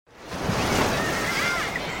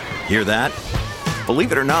Hear that?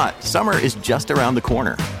 Believe it or not, summer is just around the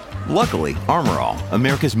corner. Luckily, Armor All,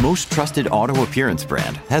 America's most trusted auto appearance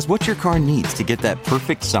brand, has what your car needs to get that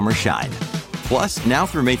perfect summer shine. Plus, now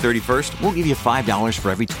through May 31st, we'll give you $5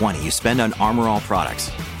 for every $20 you spend on Armor All products.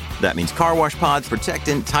 That means car wash pods,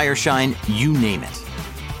 protectant, tire shine, you name it.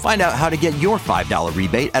 Find out how to get your $5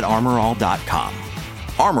 rebate at armorall.com.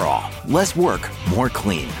 Armor All, less work, more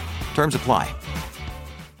clean. Terms apply.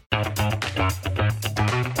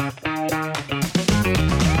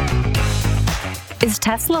 Is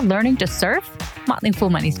Tesla learning to surf? Motley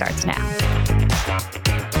Fool Money starts now.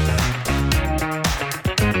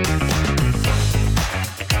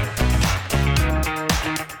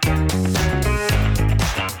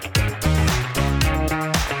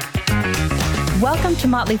 Welcome to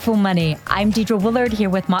Motley Fool Money. I'm Deidre Willard here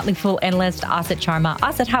with Motley Fool analyst Asit Sharma.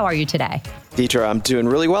 Asit, how are you today? Deidre, I'm doing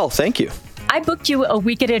really well. Thank you. I booked you a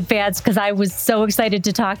week in advance because I was so excited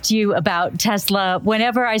to talk to you about Tesla.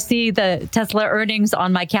 Whenever I see the Tesla earnings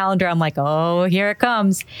on my calendar, I'm like, oh, here it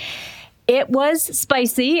comes. It was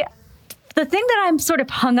spicy. The thing that I'm sort of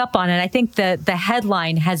hung up on, and I think the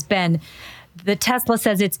headline has been, the Tesla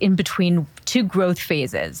says it's in between two growth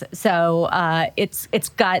phases. So it's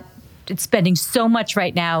spending so much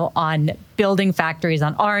right now on building factories,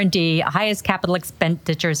 on R&D, highest capital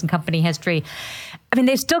expenditures in company history. I mean,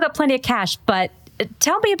 they've still got plenty of cash, but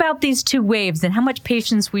tell me about these two waves and how much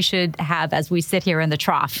patience we should have as we sit here in the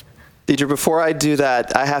trough. Deidre, before I do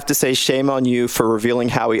that, I have to say shame on you for revealing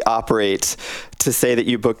how we operate to say that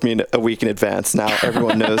you booked me a week in advance. Now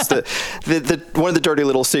everyone knows that one of the dirty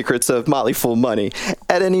little secrets of Motley Fool Money.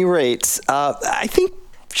 At any rate, I think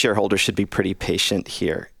shareholders should be pretty patient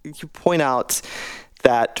here. You point out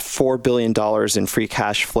that $4 billion in free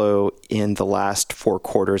cash flow in the last 4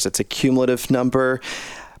 quarters. It's a cumulative number.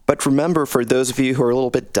 But remember, for those of you who are a little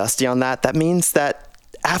bit dusty on that, that means that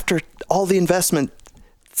after all the investment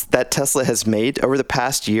that Tesla has made over the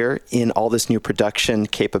past year in all this new production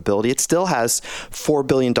capability, it still has $4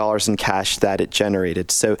 billion in cash that it generated.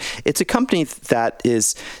 So it's a company that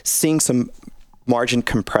is seeing some margin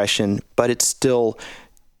compression, but it's still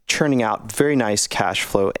churning out very nice cash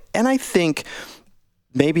flow. And I think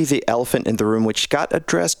maybe the elephant in the room, which got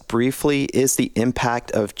addressed briefly, is the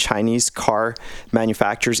impact of Chinese car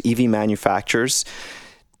manufacturers, EV manufacturers.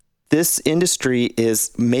 This industry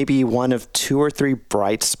is maybe one of 2 or 3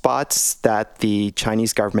 bright spots that the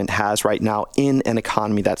Chinese government has right now in an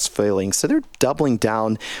economy that's failing. So they're doubling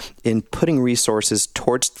down in putting resources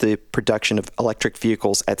towards the production of electric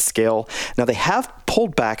vehicles at scale. Now, they have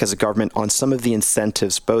pulled back as a government on some of the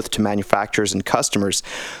incentives, both to manufacturers and customers.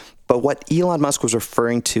 But what Elon Musk was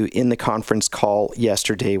referring to in the conference call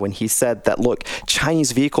yesterday when he said that, look,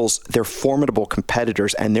 Chinese vehicles, they're formidable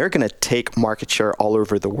competitors and they're going to take market share all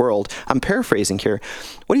over the world. I'm paraphrasing here.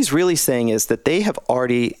 What he's really saying is that they have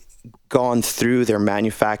already gone through their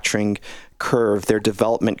manufacturing curve, their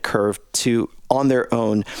development curve, to, on their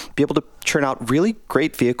own, be able to churn out really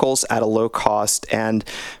great vehicles at a low cost and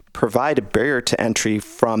provide a barrier to entry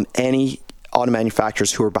from any auto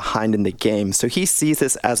manufacturers who are behind in the game. So he sees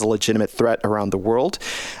this as a legitimate threat around the world.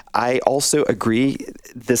 I also agree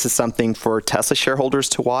this is something for Tesla shareholders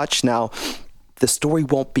to watch. Now, the story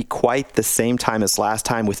won't be quite the same time as last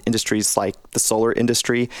time with industries like the solar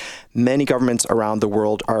industry. Many governments around the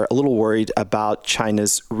world are a little worried about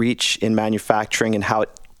China's reach in manufacturing and how it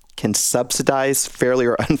can subsidize, fairly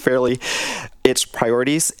or unfairly, its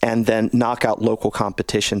priorities and then knock out local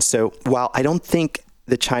competition. So while I don't think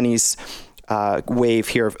the Chinese wave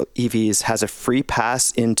here of EVs has a free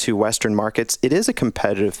pass into Western markets, it is a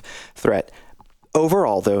competitive threat.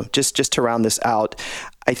 Overall, though, just to round this out,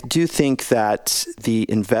 I do think that the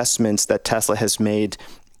investments that Tesla has made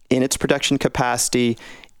in its production capacity,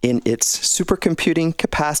 in its supercomputing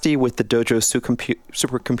capacity with the Dojo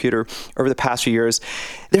supercomputer over the past few years,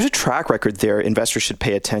 there's a track record there investors should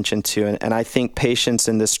pay attention to. And I think patience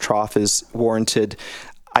in this trough is warranted.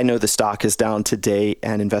 I know the stock is down today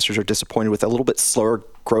and investors are disappointed with a little bit slower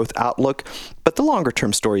growth outlook, but the longer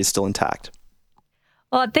term story is still intact.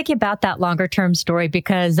 Well, I'm thinking about that longer term story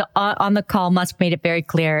because on the call, Musk made it very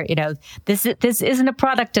clear, this isn't a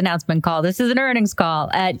product announcement call. This is an earnings call.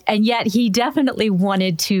 And yet he definitely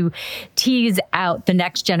wanted to tease out the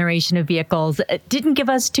next generation of vehicles. Didn't give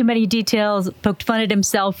us too many details, poked fun at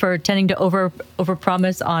himself for tending to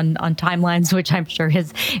overpromise on timelines, which I'm sure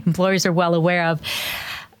his employers are well aware of.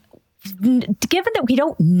 Given that we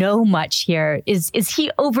don't know much here, is he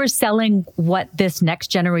overselling what this next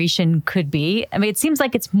generation could be? I mean, it seems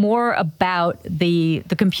like it's more about the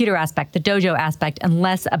computer aspect, the Dojo aspect, and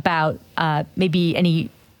less about maybe any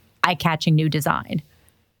eye-catching new design.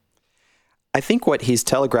 I think what he's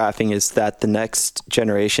telegraphing is that the next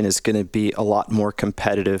generation is going to be a lot more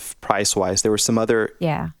competitive price-wise. There was some other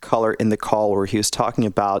color in the call where he was talking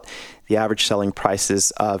about the average selling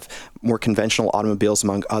prices of more conventional automobiles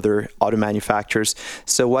among other auto manufacturers.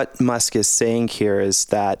 So what Musk is saying here is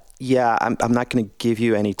that, I'm not going to give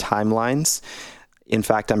you any timelines. In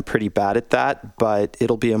fact, I'm pretty bad at that, but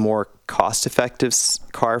it'll be a more cost-effective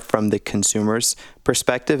car from the consumer's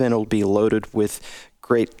perspective, and it'll be loaded with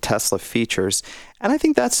great Tesla features. And I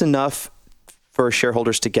think that's enough for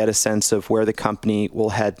shareholders to get a sense of where the company will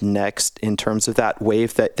head next in terms of that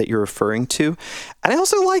wave that you're referring to. And I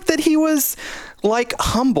also like that he was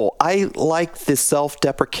humble. I like the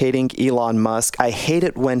self-deprecating Elon Musk. I hate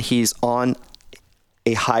it when he's on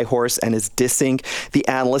a high horse and is dissing the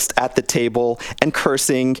analyst at the table and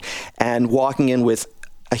cursing and walking in with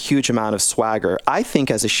a huge amount of swagger. I think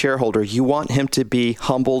as a shareholder, you want him to be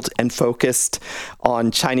humbled and focused on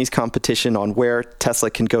Chinese competition, on where Tesla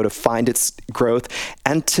can go to find its growth,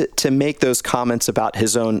 and to make those comments about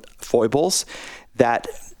his own foibles that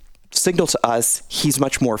signal to us he's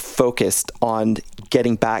much more focused on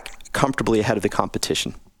getting back comfortably ahead of the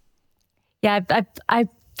competition. Yeah, I've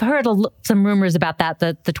heard some rumors about that,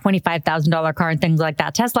 the $25,000 car and things like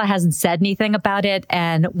that. Tesla hasn't said anything about it,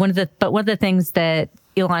 and one of the things that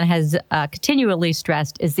Elon has continually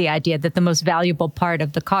stressed is the idea that the most valuable part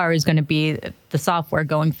of the car is going to be the software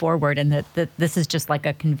going forward, and that this is just like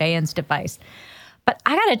a conveyance device. But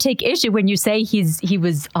I got to take issue when you say he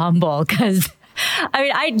was humble, because I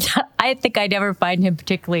mean, I think I never find him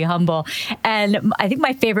particularly humble. And I think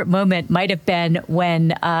my favorite moment might have been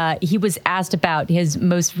when he was asked about his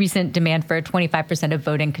most recent demand for 25% of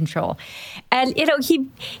voting control. And,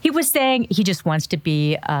 he was saying he just wants to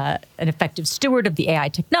be an effective steward of the AI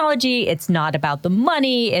technology. It's not about the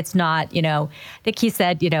money. It's not, I think he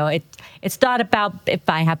said, it's not about if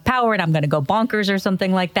I have power and I'm going to go bonkers or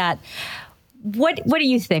something like that. What do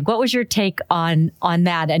you think? What was your take on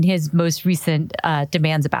that and his most recent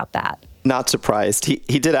demands about that? Not surprised. He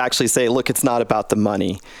did actually say, look, it's not about the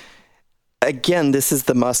money. Again, this is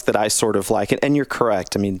the Musk that I sort of like. And you're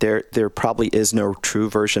correct. I mean, there probably is no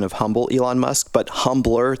true version of humble Elon Musk, but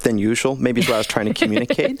humbler than usual. Maybe is what I was trying to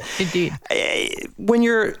communicate. Indeed. When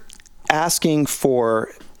you're asking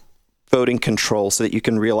for voting control so that you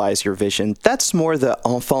can realize your vision, that's more the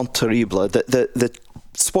enfant terrible, the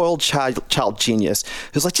spoiled child genius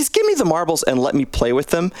who's like, just give me the marbles and let me play with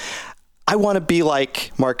them. I want to be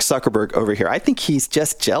like Mark Zuckerberg over here. I think he's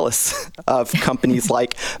just jealous of companies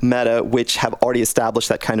like Meta, which have already established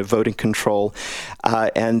that kind of voting control.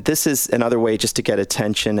 And this is another way just to get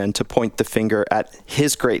attention and to point the finger at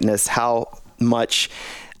his greatness, how much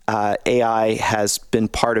AI has been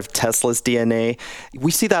part of Tesla's DNA.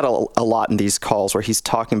 We see that a lot in these calls where he's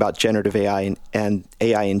talking about generative AI and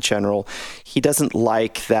AI in general. He doesn't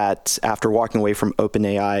like that after walking away from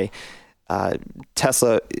OpenAI,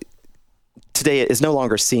 Tesla today is no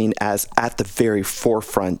longer seen as at the very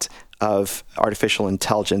forefront of artificial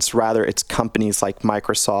intelligence. Rather, it's companies like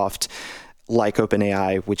Microsoft, like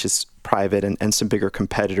OpenAI, which is private, and some bigger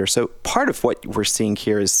competitors. So part of what we're seeing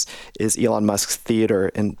here is Elon Musk's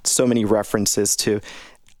theater and so many references to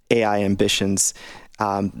AI ambitions.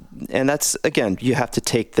 And that's, again, you have to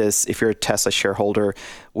take this, if you're a Tesla shareholder,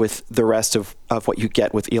 with the rest of what you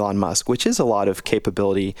get with Elon Musk, which is a lot of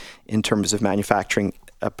capability in terms of manufacturing,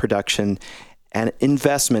 production, and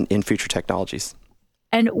investment in future technologies.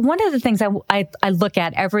 And one of the things I look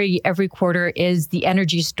at every quarter is the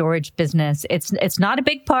energy storage business. It's not a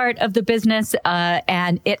big part of the business,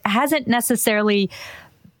 and it hasn't necessarily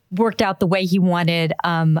worked out the way he wanted.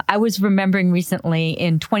 I was remembering recently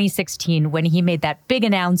in 2016 when he made that big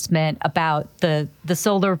announcement about the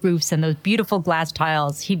solar roofs and those beautiful glass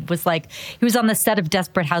tiles. He was on the set of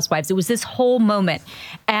Desperate Housewives. It was this whole moment.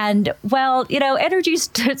 And well, energy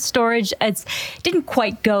storage, it didn't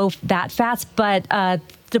quite go that fast, but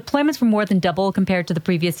deployments were more than double compared to the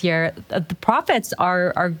previous year. The profits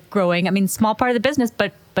are growing. I mean, small part of the business,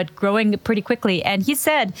 but growing pretty quickly. And he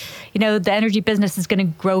said, the energy business is going to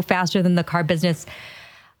grow faster than the car business.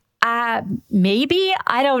 Maybe,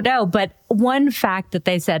 I don't know. But one fact that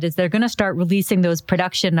they said is they're going to start releasing those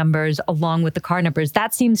production numbers along with the car numbers.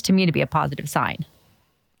 That seems to me to be a positive sign.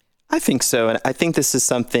 I think so. And I think this is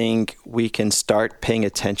something we can start paying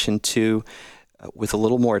attention to with a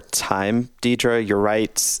little more time. Deidre, you're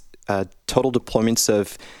right. Total deployments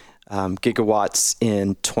of gigawatts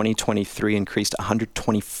in 2023 increased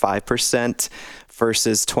 125%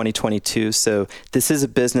 versus 2022. So this is a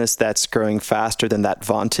business that's growing faster than that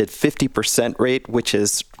vaunted 50% rate, which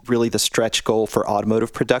is really the stretch goal for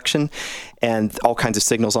automotive production, and all kinds of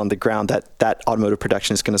signals on the ground that automotive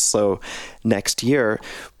production is going to slow next year.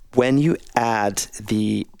 When you add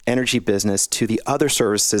the energy business to the other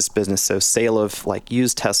services business, so sale of like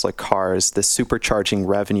used Tesla cars, the supercharging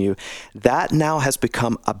revenue, that now has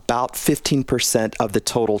become about 15% of the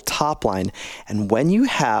total top line. And when you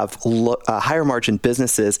have higher margin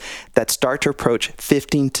businesses that start to approach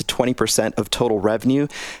 15 to 20% of total revenue,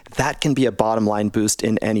 that can be a bottom line boost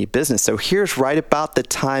in any business. So here's right about the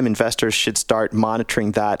time investors should start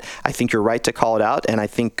monitoring that. I think you're right to call it out, and I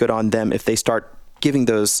think good on them if they start giving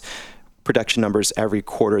those production numbers every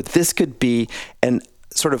quarter. This could be an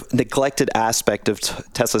sort of neglected aspect of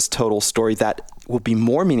Tesla's total story that will be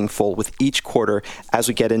more meaningful with each quarter as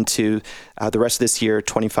we get into the rest of this year,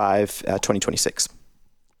 2026.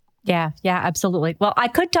 Yeah, absolutely. Well, I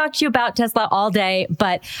could talk to you about Tesla all day,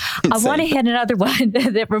 but I want to hit another one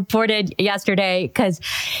that reported yesterday because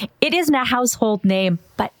it isn't a household name,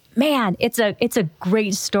 but man, it's a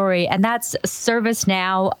great story, and that's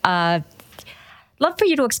ServiceNow. Love for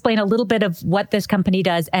you to explain a little bit of what this company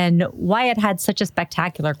does and why it had such a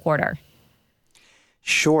spectacular quarter.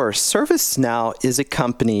 Sure. ServiceNow is a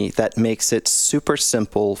company that makes it super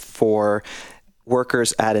simple for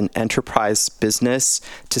workers at an enterprise business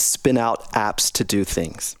to spin out apps to do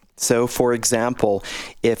things. So, for example,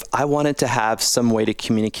 if I wanted to have some way to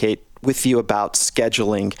communicate with you about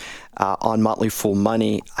scheduling on Motley Fool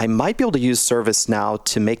Money, I might be able to use ServiceNow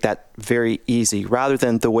to make that very easy rather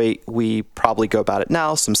than the way we probably go about it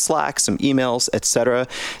now, some Slack, some emails, etc.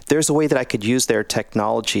 There's a way that I could use their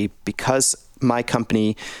technology because my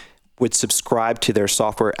company would subscribe to their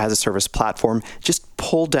software as a service platform, just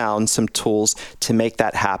pull down some tools to make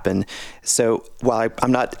that happen. So while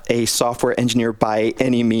I'm not a software engineer by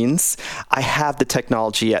any means, I have the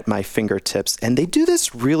technology at my fingertips, and they do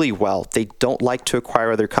this really well. They don't like to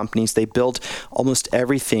acquire other companies. They build almost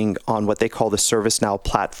everything on what they call the ServiceNow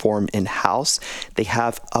platform in-house. They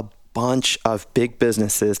have a bunch of big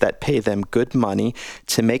businesses that pay them good money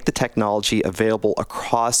to make the technology available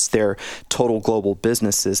across their total global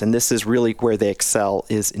businesses. And this is really where they excel,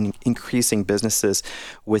 is in increasing businesses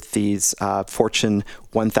with these Fortune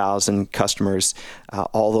 1000 customers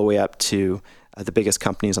all the way up to the biggest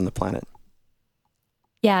companies on the planet.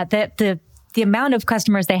 Yeah, the amount of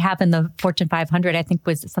customers they have in the Fortune 500, I think,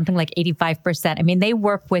 was something like 85%. I mean, they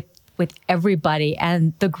work with everybody,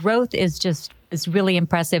 and the growth is really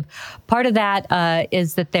impressive. Part of that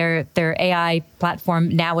is that their AI platform,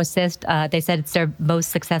 Now Assist, they said it's their most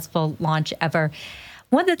successful launch ever.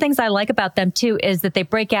 One of the things I like about them too is that they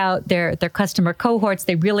break out their customer cohorts.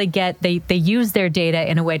 They really they use their data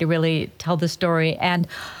in a way to really tell the story. And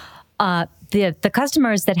the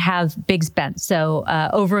customers that have big spend, so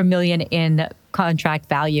over $1 million in contract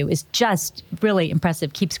value, is just really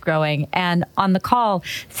impressive, keeps growing. And on the call,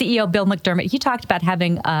 CEO Bill McDermott, he talked about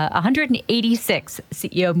having 186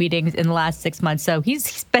 CEO meetings in the last 6 months. So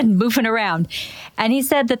he's been moving around. And he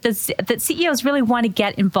said that that CEOs really want to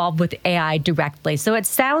get involved with AI directly. So it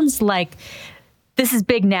sounds like this is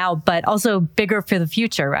big now, but also bigger for the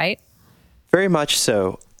future, right? Very much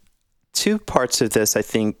so. Two parts of this, I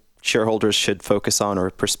think, shareholders should focus on, or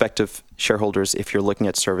prospective shareholders if you're looking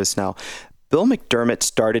at ServiceNow. Bill McDermott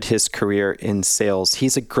started his career in sales.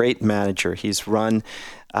 He's a great manager. He's run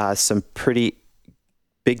some pretty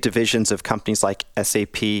big divisions of companies like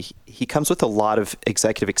SAP. He comes with a lot of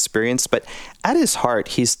executive experience, but at his heart,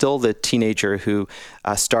 he's still the teenager who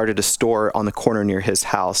started a store on the corner near his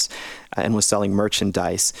house and was selling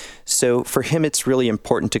merchandise. So for him, it's really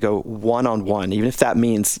important to go one-on-one, even if that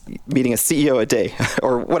means meeting a CEO a day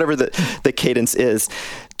or whatever the cadence is,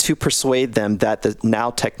 to persuade them that the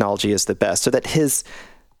Now technology is the best, so that his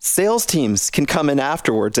sales teams can come in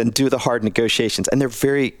afterwards and do the hard negotiations. And they're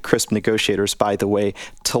very crisp negotiators, by the way,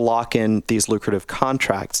 to lock in these lucrative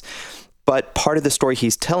contracts. But part of the story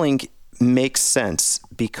he's telling makes sense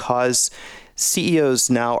because CEOs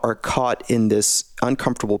now are caught in this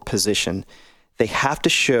uncomfortable position. They have to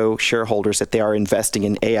show shareholders that they are investing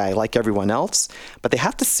in AI like everyone else, but they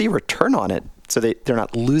have to see return on it so they're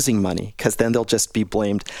not losing money, because then they'll just be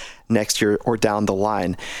blamed next year or down the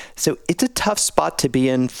line. So it's a tough spot to be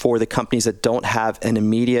in for the companies that don't have an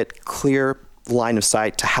immediate, clear line of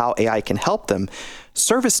sight to how AI can help them.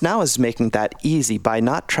 ServiceNow is making that easy by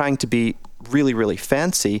not trying to be really, really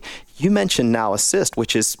fancy. You mentioned Now Assist,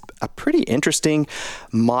 which is a pretty interesting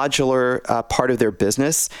modular part of their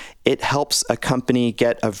business. It helps a company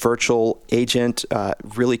get a virtual agent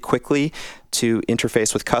really quickly to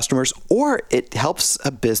interface with customers, or it helps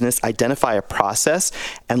a business identify a process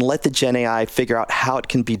and let the Gen AI figure out how it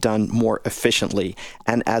can be done more efficiently.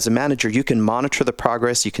 And as a manager, you can monitor the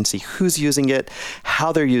progress, you can see who's using it,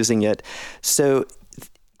 how they're using it. So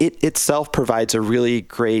it itself provides a really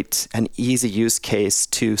great and easy use case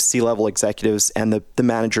to C-level executives and the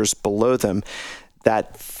managers below them,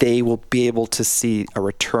 that they will be able to see a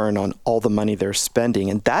return on all the money they're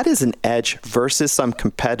spending. And that is an edge versus some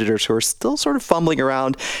competitors who are still sort of fumbling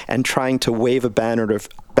around and trying to wave a banner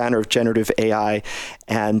of generative AI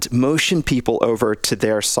and motion people over to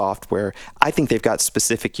their software. I think they've got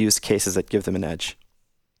specific use cases that give them an edge.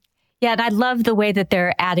 Yeah, and I love the way that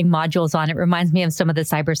they're adding modules on. It reminds me of some of the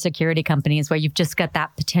cybersecurity companies where you've just got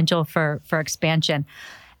that potential for expansion.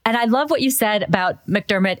 And I love what you said about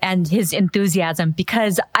McDermott and his enthusiasm,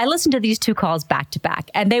 because I listened to these two calls back to back,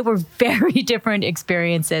 and they were very different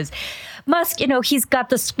experiences. Musk, he's got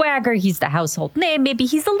the swagger. He's the household name. Maybe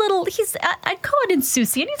he's I'd call it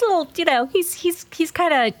insouciant. He's a little,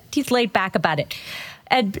 he's laid back about it.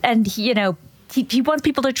 And he wants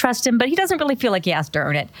people to trust him, but he doesn't really feel like he has to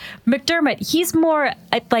earn it. McDermott, he's more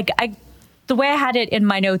the way I had it in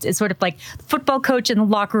my notes is sort of like football coach in the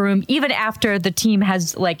locker room, even after the team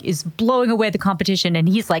is blowing away the competition. And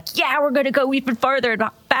he's like, yeah, we're going to go even farther and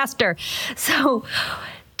faster. So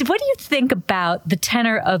what do you think about the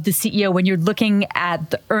tenor of the CEO when you're looking at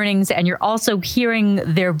the earnings and you're also hearing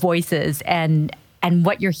their voices and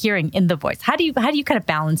what you're hearing in the voice? How do you kind of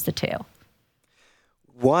balance the two?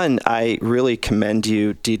 One, I really commend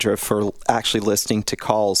you, Deidre, for actually listening to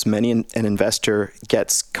calls. Many an investor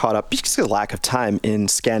gets caught up because of lack of time in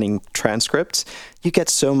scanning transcripts. You get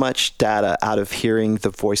so much data out of hearing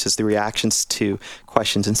the voices, the reactions to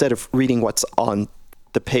questions, instead of reading what's on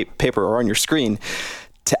the paper or on your screen,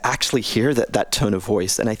 to actually hear that tone of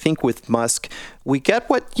voice. And I think with Musk, we get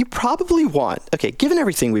what you probably want. Okay, given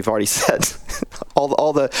everything we've already said,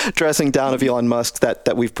 all the dressing down of Elon Musk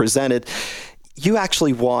that we've presented, you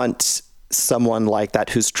actually want someone like that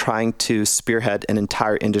who's trying to spearhead an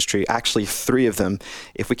entire industry, actually three of them,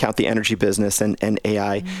 if we count the energy business and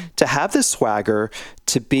AI, to have this swagger,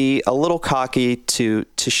 to be a little cocky, to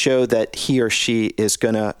show that he or she is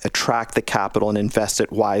going to attract the capital and invest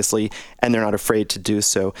it wisely, and they're not afraid to do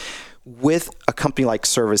so. With a company like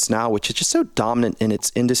ServiceNow, which is just so dominant in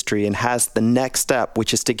its industry and has the next step,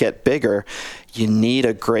 which is to get bigger, you need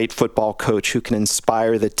a great football coach who can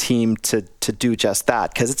inspire the team to do just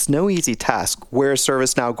that, because it's no easy task. Where is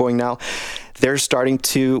ServiceNow going now? They're starting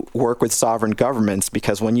to work with sovereign governments,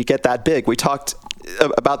 because when you get that big, we talked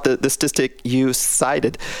about the statistic you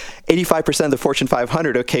cited, 85% of the Fortune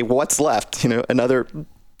 500, okay, what's left? Another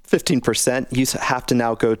 15%, you have to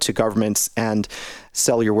now go to governments and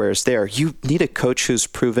sell your wares there. You need a coach who's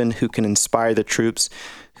proven, who can inspire the troops,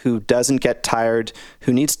 who doesn't get tired,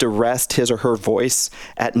 who needs to rest his or her voice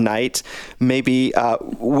at night, maybe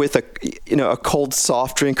with a cold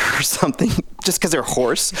soft drink or something, just because they're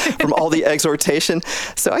hoarse from all the exhortation.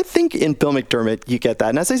 So I think in Bill McDermott, you get that.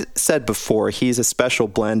 And as I said before, he's a special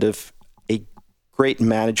blend of a great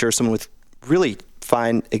manager, someone with really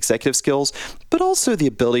fine executive skills, but also the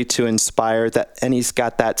ability to inspire and he's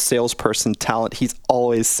got that salesperson talent. He's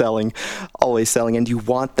always selling, and you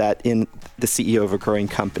want that in the CEO of a growing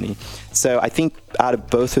company. So I think out of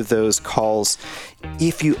both of those calls,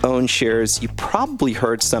 if you own shares, you probably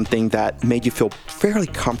heard something that made you feel fairly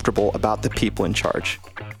comfortable about the people in charge.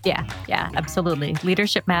 Yeah, absolutely.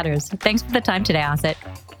 Leadership matters. Thanks for the time today, Asit.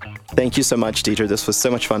 Thank you so much, Deidre. This was so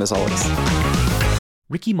much fun as always.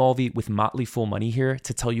 Ricky Mulvey with Motley Fool Money here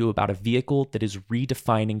to tell you about a vehicle that is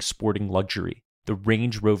redefining sporting luxury, the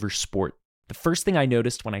Range Rover Sport. The first thing I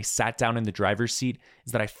noticed when I sat down in the driver's seat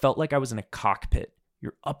is that I felt like I was in a cockpit.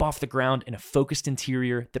 You're up off the ground in a focused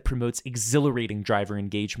interior that promotes exhilarating driver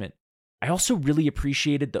engagement. I also really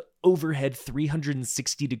appreciated the overhead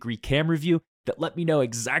 360-degree camera view that let me know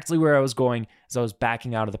exactly where I was going as I was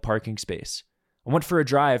backing out of the parking space. I went for a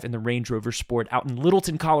drive in the Range Rover Sport out in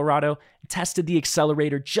Littleton, Colorado, and tested the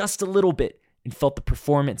accelerator just a little bit and felt the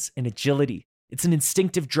performance and agility. It's an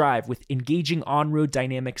instinctive drive with engaging on-road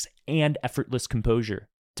dynamics and effortless composure.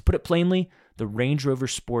 To put it plainly, the Range Rover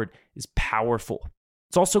Sport is powerful.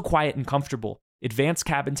 It's also quiet and comfortable. Advanced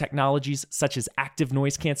cabin technologies such as active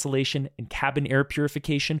noise cancellation and cabin air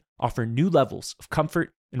purification offer new levels of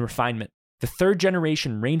comfort and refinement. The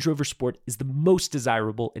third-generation Range Rover Sport is the most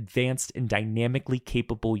desirable, advanced, and dynamically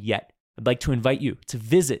capable yet. I'd like to invite you to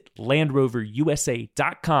visit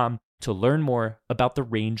LandRoverUSA.com to learn more about the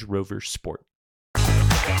Range Rover Sport.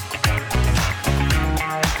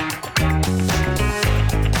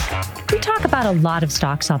 talk about a lot of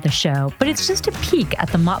stocks on the show, but it's just a peek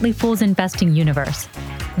at the Motley Fool's investing universe.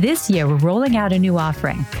 This year, we're rolling out a new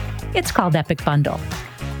offering. It's called Epic Bundle.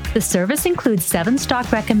 The service includes 7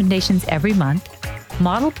 stock recommendations every month,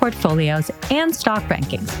 model portfolios, and stock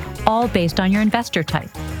rankings, all based on your investor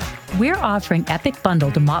type. We're offering Epic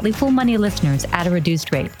Bundle to Motley Fool Money listeners at a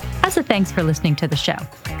reduced rate as a thanks for listening to the show.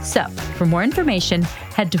 So, for more information,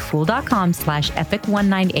 head to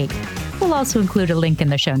fool.com/epic198. We'll also include a link in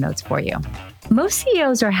the show notes for you. Most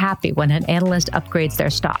CEOs are happy when an analyst upgrades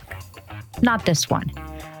their stock. Not this one.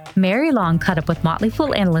 Mary Long caught up with Motley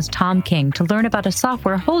Fool analyst Tom King to learn about a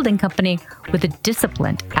software holding company with a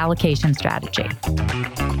disciplined allocation strategy.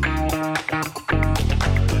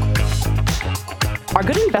 Are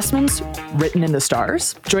good investments written in the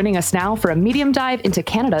stars? Joining us now for a medium dive into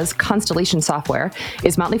Canada's Constellation software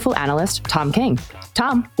is Motley Fool analyst Tom King.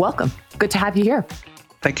 Tom, welcome. Good to have you here.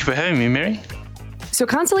 Thank you for having me, Mary. So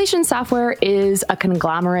Constellation Software is a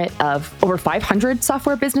conglomerate of over 500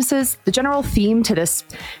 software businesses. The general theme to this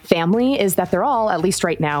family is that they're all, at least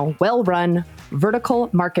right now, well-run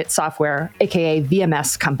vertical market software, aka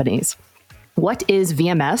VMS companies. What is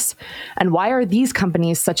VMS, and why are these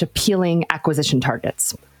companies such appealing acquisition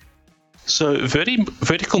targets? So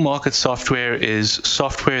vertical market software is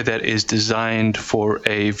software that is designed for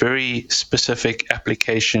a very specific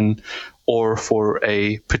application or for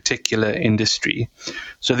a particular industry.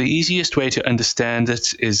 So the easiest way to understand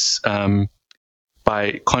it is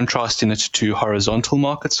by contrasting it to horizontal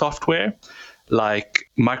market software, like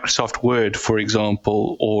Microsoft Word, for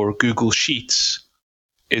example, or Google Sheets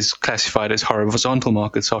is classified as horizontal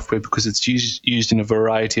market software because it's used in a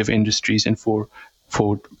variety of industries and for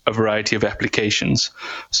a variety of applications.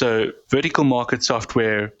 So vertical market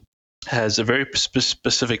software has a very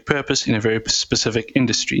specific purpose in a very specific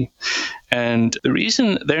industry. And the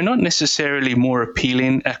reason they're not necessarily more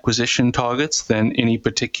appealing acquisition targets than any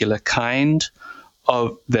particular kind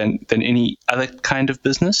than any other kind of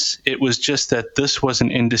business, it was just that this was an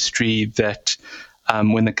industry that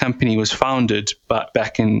when the company was founded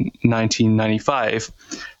back in 1995,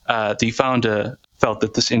 the founder felt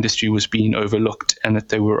that this industry was being overlooked and that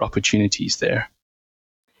there were opportunities there.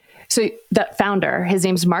 So the founder, his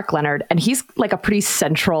name's Mark Leonard, and he's like a pretty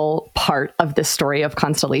central part of this story of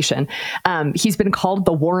Constellation. He's been called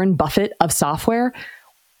the Warren Buffett of software.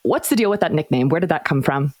 What's the deal with that nickname? Where did that come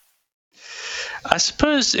from? I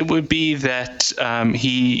suppose it would be that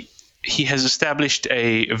he has established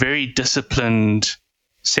a very disciplined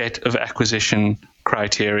set of acquisition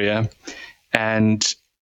criteria, and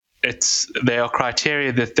they are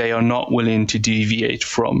criteria that they are not willing to deviate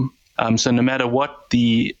from. So no matter what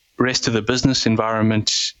the rest of the business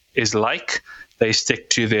environment is like, they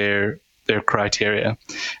stick to their criteria,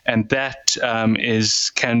 and that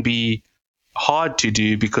can be hard to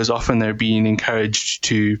do because often they're being encouraged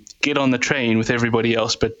to get on the train with everybody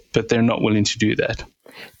else, but they're not willing to do that.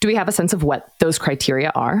 Do we have a sense of what those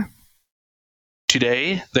criteria are?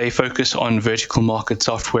 Today, they focus on vertical market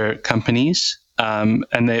software companies,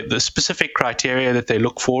 and the specific criteria that they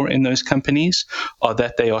look for in those companies are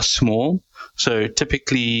that they are small, so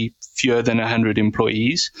typically fewer than 100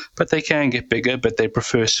 employees, but they can get bigger, but they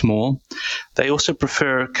prefer small. They also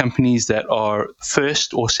prefer companies that are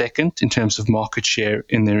first or second in terms of market share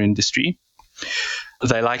in their industry.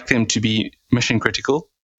 They like them to be mission critical,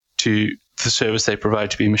 to the service they provide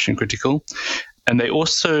to be mission critical. And they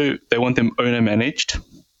want them owner managed.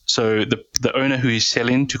 So the owner who is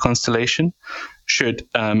selling to Constellation should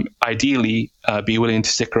ideally be willing to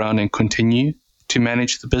stick around and continue to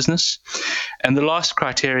manage the business. And the last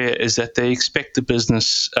criteria is that they expect the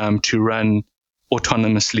business to run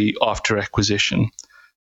autonomously after acquisition.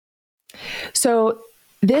 So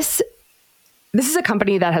this is a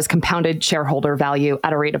company that has compounded shareholder value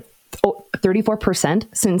at a rate of 34%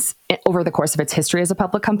 since over the course of its history as a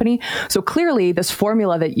public company. So clearly this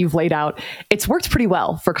formula that you've laid out, it's worked pretty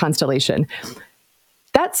well for Constellation.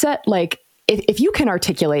 That said, if you can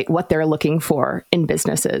articulate what they're looking for in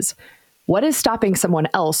businesses, what is stopping someone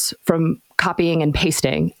else from copying and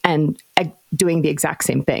pasting and doing the exact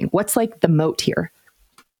same thing? What's the moat here?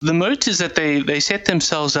 The moat is that they set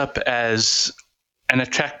themselves up as an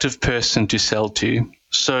attractive person to sell to.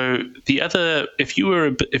 So if you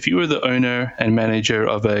were the owner and manager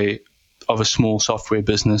of a small software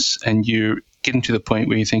business and you're getting to the point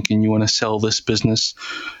where you're thinking you want to sell this business,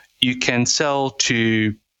 you can sell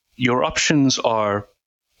to, your options are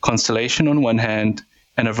Constellation on one hand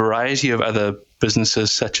and a variety of other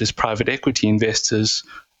businesses such as private equity investors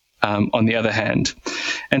on the other hand.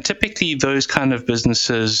 And typically those kind of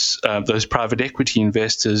businesses, those private equity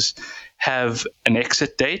investors, have an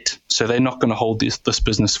exit date. So they're not going to hold this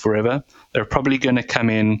business forever. They're probably going to come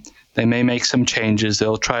in. They may make some changes.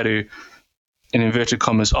 They'll try to, in inverted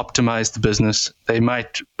commas, optimize the business. They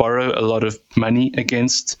might borrow a lot of money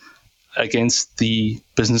against the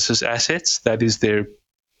business's assets. That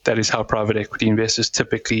is how private equity investors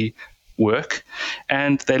typically work,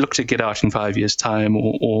 and they look to get out in 5 years' time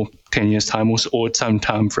or 10 years' time or some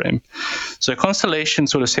time frame. So Constellation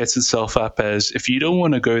sort of sets itself up as, if you don't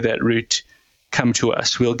want to go that route, come to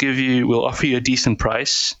us. We'll offer you a decent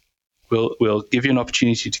price. We'll give you an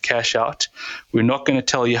opportunity to cash out. We're not going to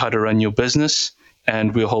tell you how to run your business,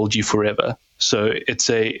 and we'll hold you forever. So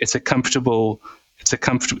it's a comfortable.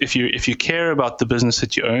 If you care about the business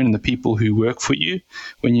that you own and the people who work for you,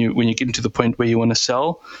 when you get into the point where you want to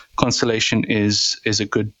sell, Constellation is a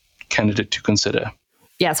good candidate to consider.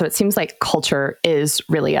 Yeah, so it seems like culture is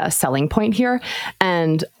really a selling point here.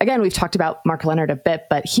 And again, we've talked about Mark Leonard a bit,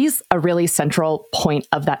 but he's a really central point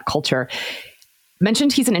of that culture.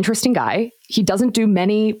 Mentioned he's an interesting guy. He doesn't do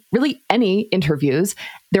any interviews.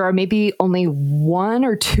 There are maybe only 1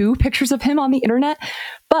 or 2 pictures of him on the internet,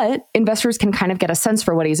 but investors can kind of get a sense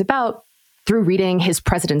for what he's about through reading his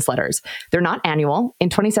president's letters. They're not annual. In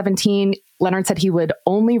 2017, Leonard said he would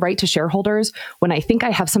only write to shareholders when I think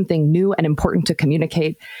I have something new and important to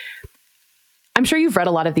communicate. I'm sure you've read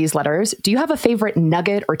a lot of these letters. Do you have a favorite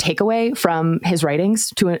nugget or takeaway from his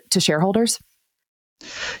writings to shareholders?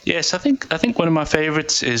 Yes, I think one of my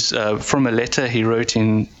favorites is from a letter he wrote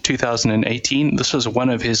in 2018. This was one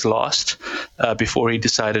of his last before he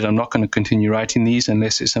decided, I'm not going to continue writing these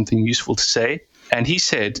unless there's something useful to say. And he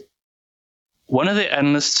said, one of the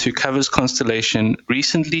analysts who covers Constellation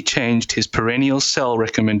recently changed his perennial sell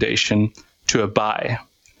recommendation to a buy.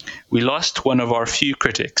 We lost one of our few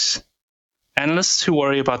critics. Analysts who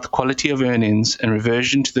worry about the quality of earnings and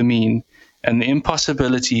reversion to the mean and the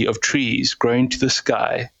impossibility of trees growing to the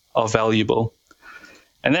sky are valuable.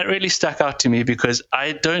 And that really stuck out to me because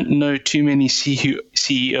I don't know too many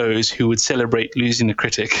CEOs who would celebrate losing a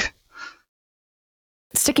critic.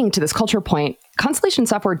 Sticking to this culture point, Constellation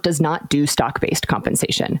Software does not do stock-based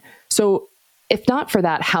compensation. So if not for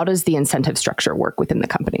that, how does the incentive structure work within the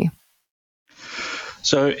company?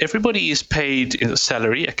 So everybody is paid a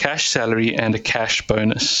salary, a cash salary, and a cash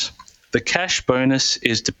bonus. The cash bonus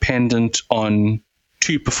is dependent on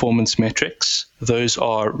 2 performance metrics. Those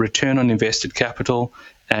are return on invested capital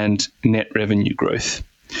and net revenue growth.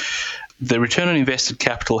 The return on invested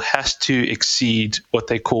capital has to exceed what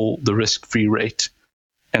they call the risk-free rate,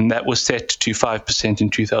 and that was set to 5% in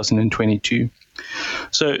 2022.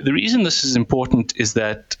 So the reason this is important is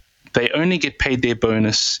that they only get paid their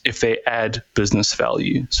bonus if they add business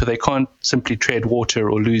value. So they can't simply tread water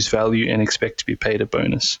or lose value and expect to be paid a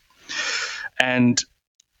bonus. And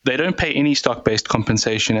they don't pay any stock-based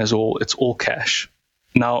compensation it's all cash.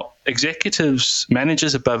 Now, executives,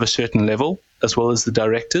 managers above a certain level, as well as the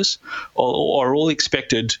directors, are all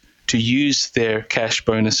expected to use their cash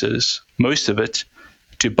bonuses, most of it,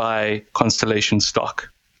 to buy Constellation stock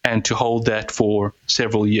and to hold that for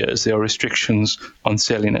several years. There are restrictions on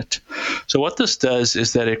selling it. So what this does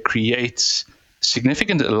is that it creates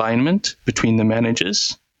significant alignment between the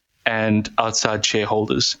managers and outside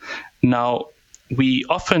shareholders. Now,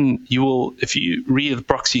 if you read the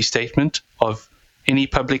proxy statement of any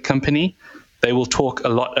public company, they will talk a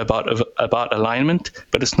lot about alignment,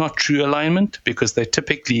 but it's not true alignment because they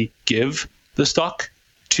typically give the stock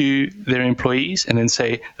to their employees and then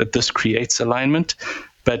say that this creates alignment.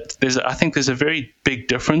 But I think there's a very big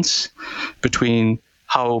difference between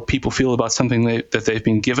how people feel about something that they've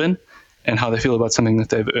been given and how they feel about something that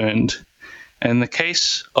they've earned. And in the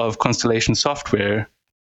case of Constellation Software,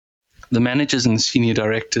 the managers and the senior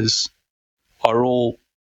directors are all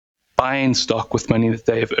buying stock with money that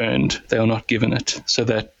they have earned. They are not given it. So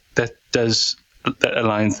that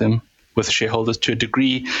aligns them with shareholders to a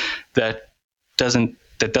degree that doesn't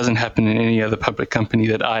happen in any other public company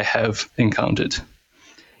that I have encountered.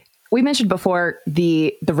 We mentioned before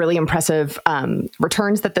the really impressive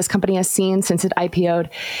returns that this company has seen since it IPO'd.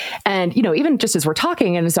 And, even just as we're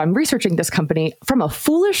talking and as I'm researching this company from a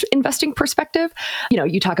foolish investing perspective,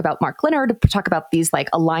 you talk about Mark Leonard, talk about these like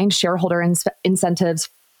aligned shareholder incentives,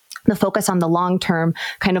 the focus on the long term,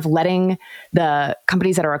 kind of letting the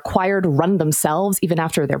companies that are acquired run themselves even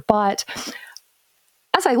after they're bought.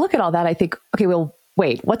 As I look at all that, I think, okay, well,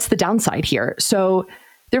 wait, what's the downside here? So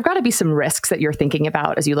there've got to be some risks that you're thinking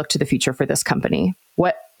about as you look to the future for this company.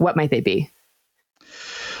 What might they be?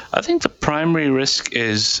 I think the primary risk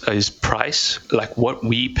is price, like what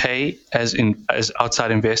we pay as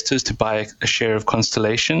outside investors to buy a share of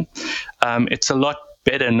Constellation. It's a lot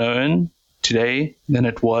better known today than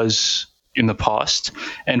it was in the past,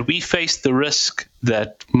 and we faced the risk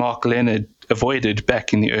that Mark Leonard avoided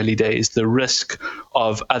back in the early days, the risk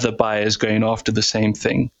of other buyers going after the same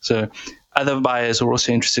thing. So other buyers are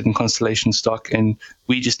also interested in Constellation stock, and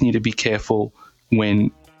we just need to be careful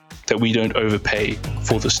that we don't overpay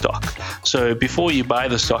for the stock. So before you buy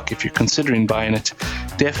the stock, if you're considering buying it,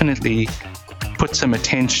 definitely put some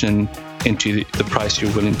attention into the price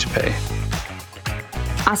you're willing to pay.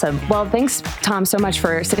 Awesome. Well, thanks, Tom, so much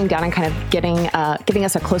for sitting down and kind of giving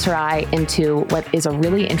us a closer eye into what is a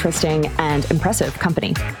really interesting and impressive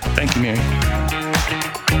company. Thank you, Mary.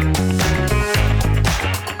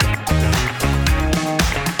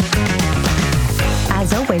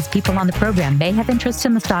 As always, people on the program may have interest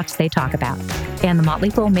in the stocks they talk about, and the Motley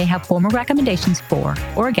Fool may have formal recommendations for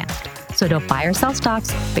or against. So don't buy or sell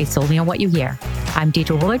stocks based solely on what you hear. I'm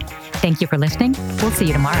Deidre Woolard. Thank you for listening. We'll see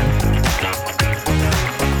you tomorrow.